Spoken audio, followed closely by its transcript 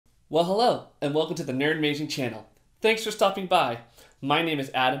Well, hello, and welcome to the Nerdmazing channel. Thanks for stopping by. My name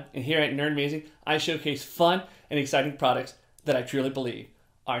is Adam, and here at Nerdmazing, I showcase fun and exciting products that I truly believe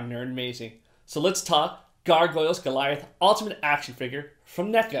are Nerdmazing. So let's talk Gargoyles Goliath Ultimate Action Figure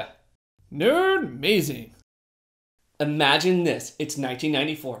from NECA. Nerdmazing! Imagine this, it's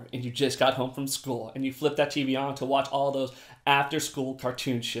 1994, and you just got home from school, and you flip that TV on to watch all those after-school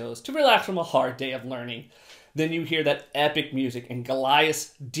cartoon shows to relax from a hard day of learning. Then you hear that epic music and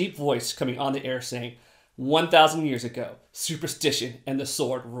Goliath's deep voice coming on the air saying, 1,000 years ago, superstition and the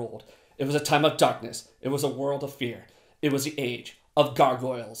sword ruled. It was a time of darkness. It was a world of fear. It was the age of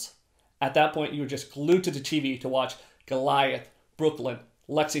gargoyles. At that point, you were just glued to the TV to watch Goliath, Brooklyn,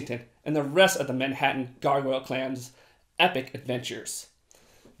 Lexington, and the rest of the Manhattan Gargoyle clan's epic adventures.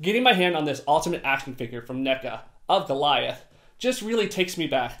 Getting my hand on this ultimate action figure from NECA of Goliath just really takes me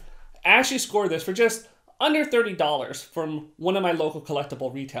back. I actually scored this for just under $30 from one of my local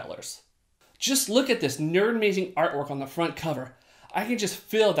collectible retailers. Just look at this nerd-amazing artwork on the front cover. I can just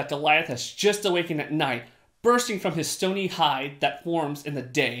feel that Goliath has just awakened at night, bursting from his stony hide that forms in the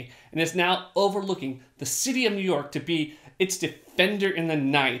day, and is now overlooking the city of New York to be its defender in the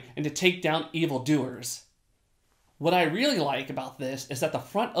night and to take down evildoers. What I really like about this is that the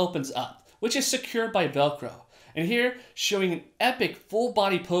front opens up, which is secured by Velcro, and here showing an epic full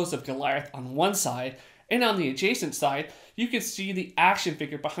body pose of Goliath on one side, and on the adjacent side, you can see the action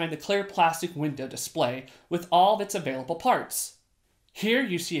figure behind the clear plastic window display with all of its available parts. Here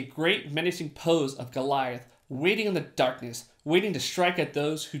you see a great menacing pose of Goliath waiting in the darkness, waiting to strike at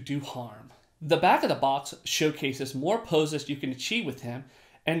those who do harm. The back of the box showcases more poses you can achieve with him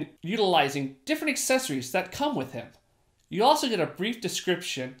and utilizing different accessories that come with him. You also get a brief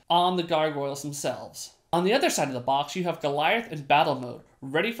description on the gargoyles themselves. On the other side of the box, you have Goliath in battle mode,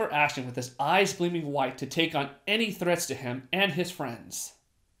 ready for action with his eyes gleaming white to take on any threats to him and his friends.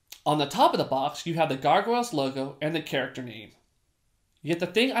 On the top of the box, you have the Gargoyles logo and the character name. Yet the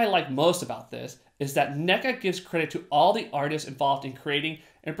thing I like most about this is that NECA gives credit to all the artists involved in creating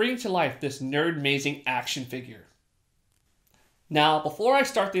and bringing to life this nerd-amazing action figure. Now, before I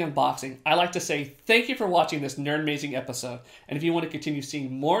start the unboxing, I like to say thank you for watching this Nerdmazing episode, and if you want to continue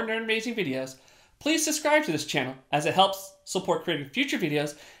seeing more Nerdmazing videos, please subscribe to this channel as it helps support creating future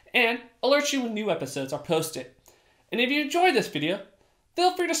videos and alerts you when new episodes are posted. And if you enjoyed this video,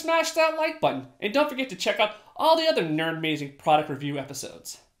 feel free to smash that like button and don't forget to check out all the other Nerdmazing product review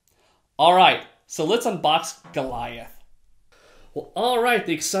episodes. Alright, so let's unbox Goliath. Well, alright,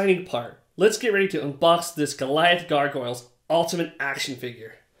 the exciting part. Let's get ready to unbox this Goliath Gargoyles Ultimate Action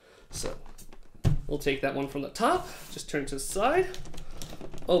Figure. So, we'll take that one from the top, just turn to the side,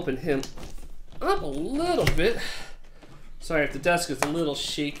 open him up a little bit. Sorry if the desk is a little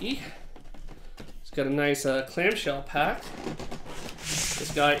shaky. It's got a nice clamshell pack.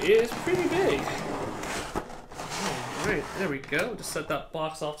 This guy is pretty big. Alright, there we go. Just set that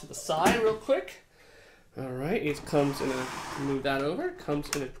box off to the side real quick. Alright, it comes in a, move that over, comes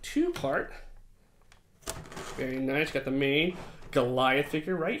in a two-part. Very nice, got the main Goliath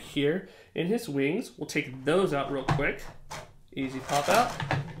figure right here in his wings. We'll take those out real quick. Easy pop out.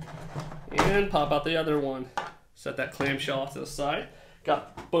 And pop out the other one. Set that clamshell off to the side.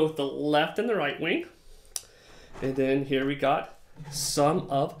 Got both the left and the right wing. And then here we got some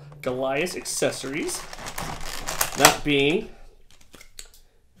of Goliath's accessories. That being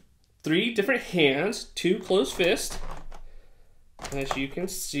 3 different hands, 2 closed fists. As you can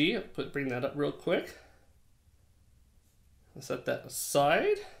see, I'll bring that up real quick. I'll set that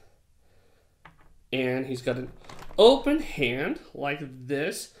aside. And he's got an open hand like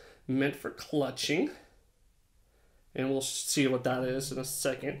this, meant for clutching. And we'll see what that is in a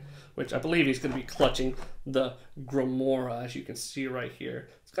second, which I believe he's going to be clutching the Gromora, as you can see right here.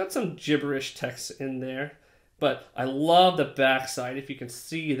 It's got some gibberish text in there, but I love the backside. If you can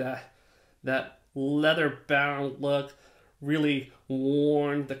see that leather-bound look, really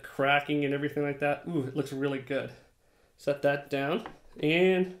worn, the cracking and everything like that. Ooh, it looks really good. Set that down,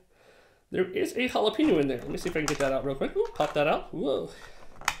 and there is a jalapeno in there. Let me see if I can get that out real quick. Ooh, pop that out. Whoa.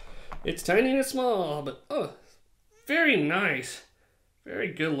 It's tiny and small, but oh, very nice.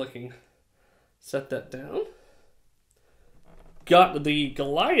 Very good looking. Set that down. Got the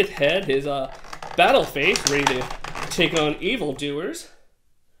Goliath head, his battle face, ready to take on evildoers.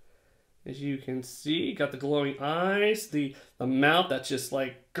 As you can see, got the glowing eyes, the mouth that's just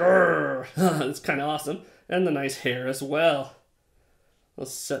like, grrr. It's kind of awesome. And the nice hair as well.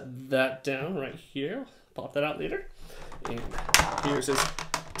 Let's set that down right here. Pop that out later. And here's his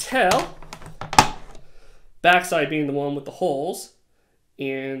tail. Backside being the one with the holes.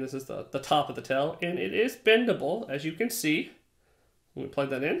 And this is the top of the tail. And it is bendable, as you can see. Let me plug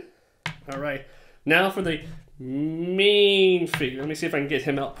that in. All right, now for the main figure. Let me see if I can get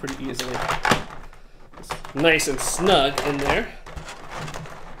him out pretty easily. It's nice and snug in there.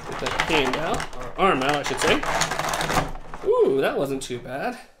 Get that hand out, or arm out, I should say. Ooh, that wasn't too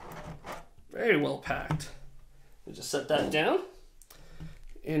bad. Very well packed. We'll just set that down.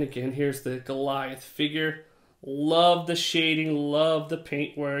 And again, here's the Goliath figure. Love the shading, love the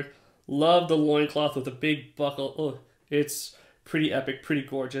paintwork, love the loincloth with the big buckle. Oh, it's pretty epic, pretty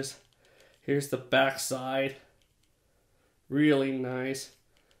gorgeous. Here's the back side. Really nice.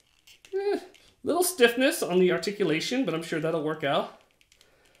 Little stiffness on the articulation, but I'm sure that'll work out.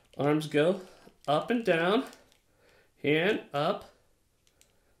 Arms go up and down, hand up.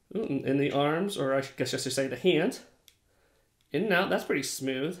 Ooh, and the arms, or I guess I should say the hands, in and out. That's pretty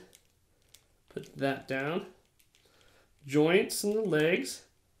smooth. Put that down. Joints in the legs.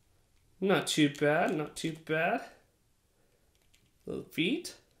 Not too bad, not too bad. The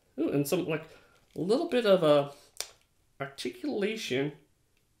feet. Ooh, and some, like, a little bit of a articulation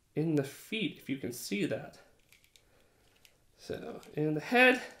in the feet, if you can see that. So, and the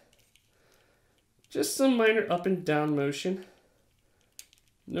head, just some minor up and down motion.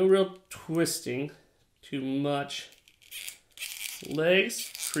 No real twisting too much.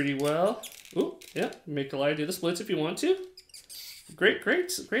 Legs, pretty well. Ooh, yeah, make Goliath do the splits if you want to. Great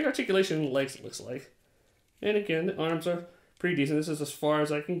articulation in the legs, it looks like. And again, the arms are pretty decent. This is as far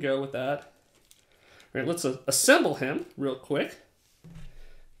as I can go with that. All right, let's assemble him real quick.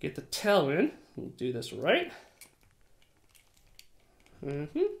 Get the tail in. We'll do this right. Gotta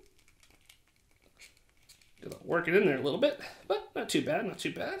work it in there a little bit, but not too bad, not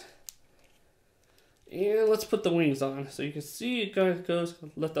too bad. And let's put the wings on. So you can see it goes,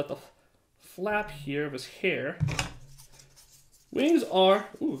 lift up the flap here of his hair. Wings are,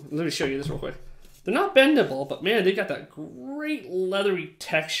 ooh, let me show you this real quick. They're not bendable, but man, they got that great leathery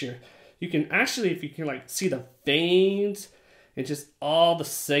texture. You can actually, if you can like see the veins and just all the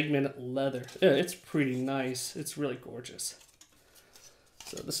segmented leather. Yeah, it's pretty nice. It's really gorgeous.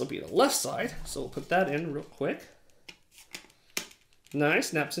 So this will be the left side. So we'll put that in real quick. Nice,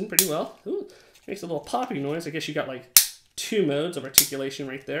 snaps in pretty well. Ooh, makes a little popping noise. I guess you got like 2 modes of articulation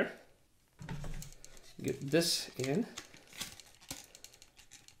right there. Get this in.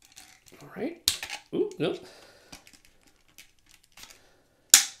 All right. Ooh, nope.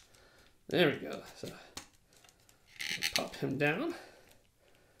 There we go. So pop him down.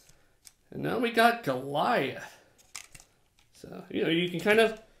 And now we got Goliath. So, you know, you can kind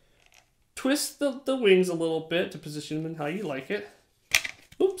of twist the wings a little bit to position them in how you like it.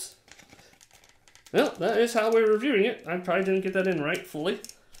 Oops. Well, that is how we're reviewing it. I probably didn't get that in right fully.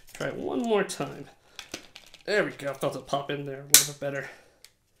 Try it one more time. There we go. Felt it pop in there a little bit better.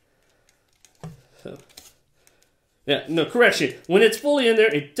 So, yeah, no, correction. When it's fully in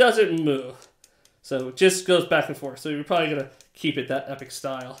there, it doesn't move. So it just goes back and forth. So you're probably going to keep it that epic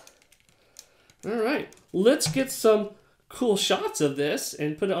style. All right. Let's get some cool shots of this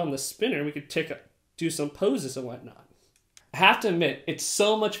and put it on the spinner. We could do some poses and whatnot. I have to admit, it's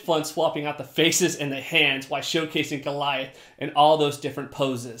so much fun swapping out the faces and the hands while showcasing Goliath and all those different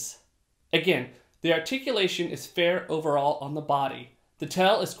poses. Again, the articulation is fair overall on the body. The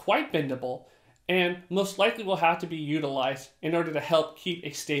tail is quite bendable and most likely will have to be utilized in order to help keep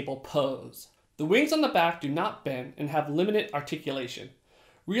a stable pose. The wings on the back do not bend and have limited articulation.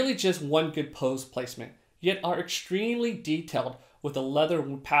 Really just one good pose placement, yet are extremely detailed with a leather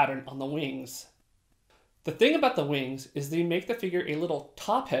pattern on the wings. The thing about the wings is they make the figure a little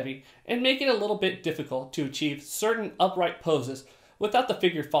top heavy and make it a little bit difficult to achieve certain upright poses without the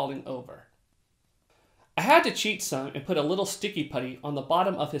figure falling over. I had to cheat some and put a little sticky putty on the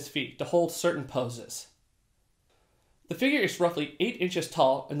bottom of his feet to hold certain poses. The figure is roughly 8 inches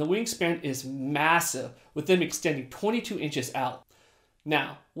tall and the wingspan is massive, with them extending 22 inches out.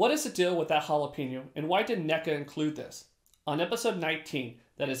 Now, what is the deal with that jalapeno and why did NECA include this? On episode 19,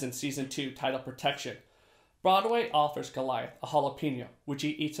 that is in season 2, titled Protection, Broadway offers Goliath a jalapeno, which he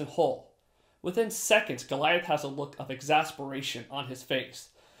eats in whole. Within seconds, Goliath has a look of exasperation on his face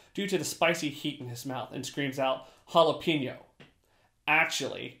due to the spicy heat in his mouth and screams out, jalapeno.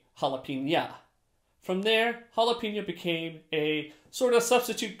 Actually, jalapena. From there, jalapeno became a sort of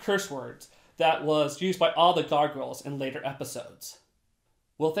substitute curse word that was used by all the gargoyles in later episodes.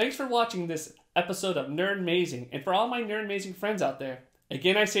 Well, thanks for watching this episode of Nerdmazing, and for all my Nerdmazing friends out there,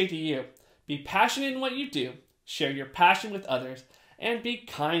 again I say to you, be passionate in what you do, share your passion with others, and be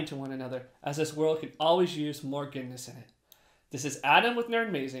kind to one another, as this world can always use more goodness in it. This is Adam with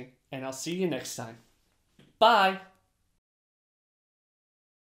Nerdmazing, and I'll see you next time. Bye!